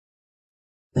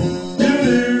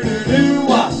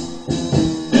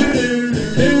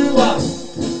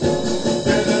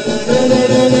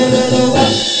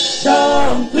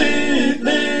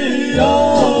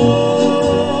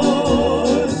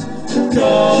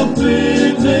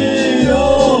completely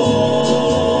yours.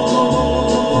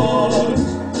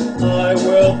 I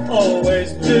will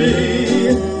always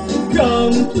be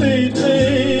completely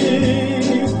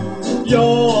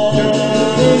yours.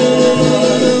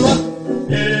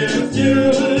 If you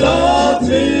love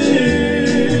me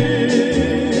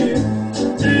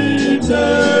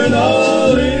eternally,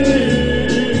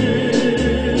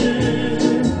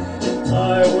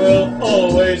 I will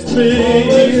always be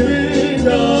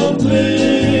completely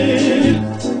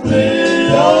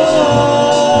yours.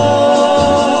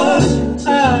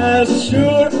 As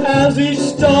sure as each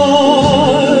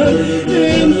star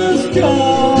in the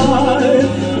sky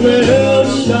will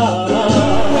shine,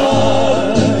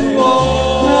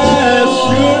 as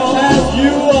sure as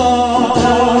you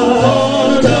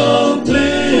are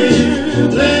completely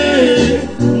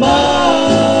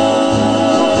mine,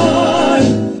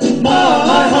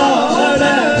 my heart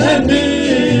and me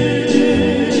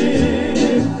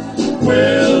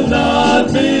will not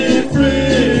be free.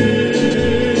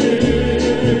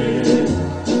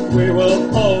 We will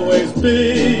always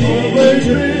be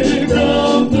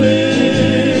completely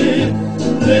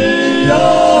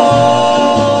yours.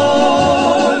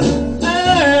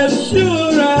 As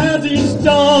sure as each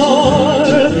star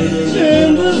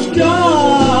in the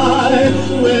sky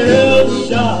will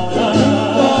shine,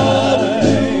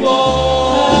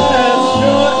 as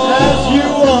sure as you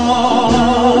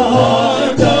are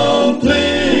completely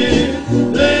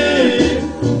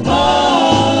mine,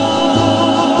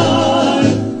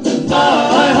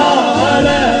 my heart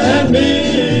and me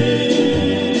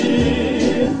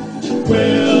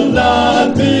will not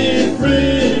be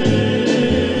free.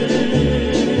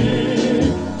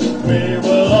 We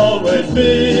will always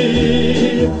be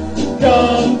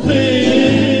completely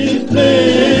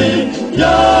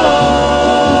yours.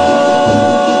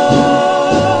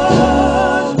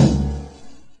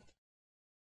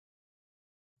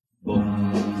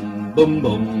 Boom,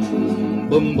 boom,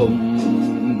 boom, boom, boom,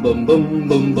 boom, boom,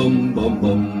 boom, boom, boom,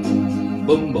 boom,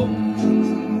 boom, boom,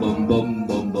 boom, boom,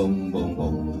 boom, boom, boom,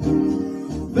 boom.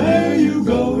 There you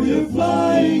go, you're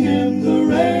flying in the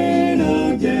rain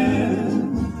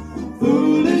again,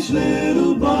 foolish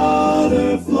little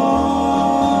butterfly.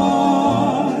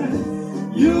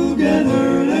 You'll get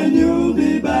hurt and you'll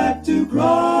be back to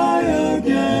cry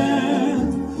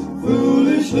again,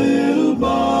 foolish little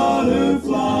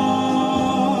butterfly.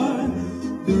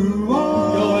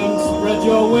 Go and spread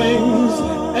your wings,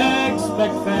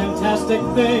 expect fantastic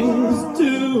things to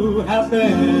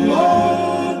happen.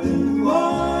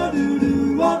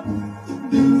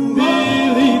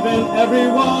 Believe in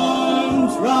everyone,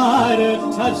 try to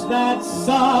touch that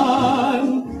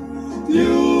sun.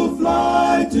 You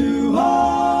fly too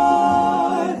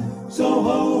high, so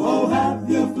ho ho, have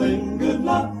your fling. Good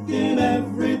luck in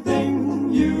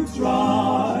everything you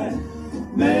try.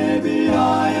 Maybe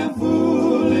I am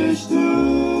foolish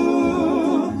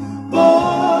too,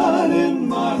 but in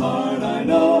my heart I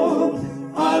know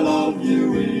I love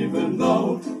you, even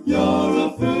though you're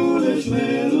a foolish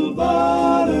little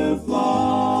butterfly.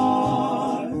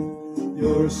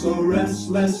 You're so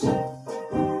restless,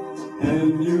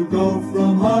 and you go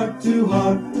from heart to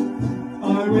heart.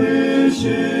 I wish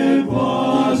it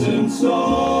wasn't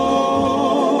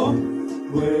so.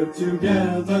 We're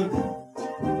together,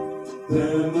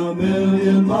 then a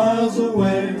million miles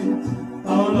away.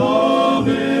 Our love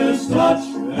is touch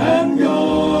and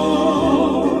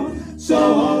go. So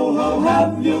ho ho,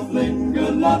 have your fling.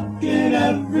 Good luck in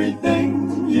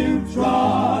everything you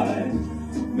try.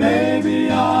 Maybe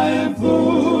I am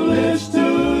foolish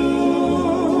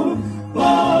too,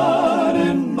 but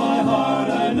in my heart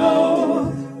I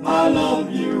know I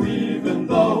love you, even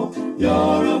though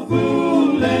you're a fool.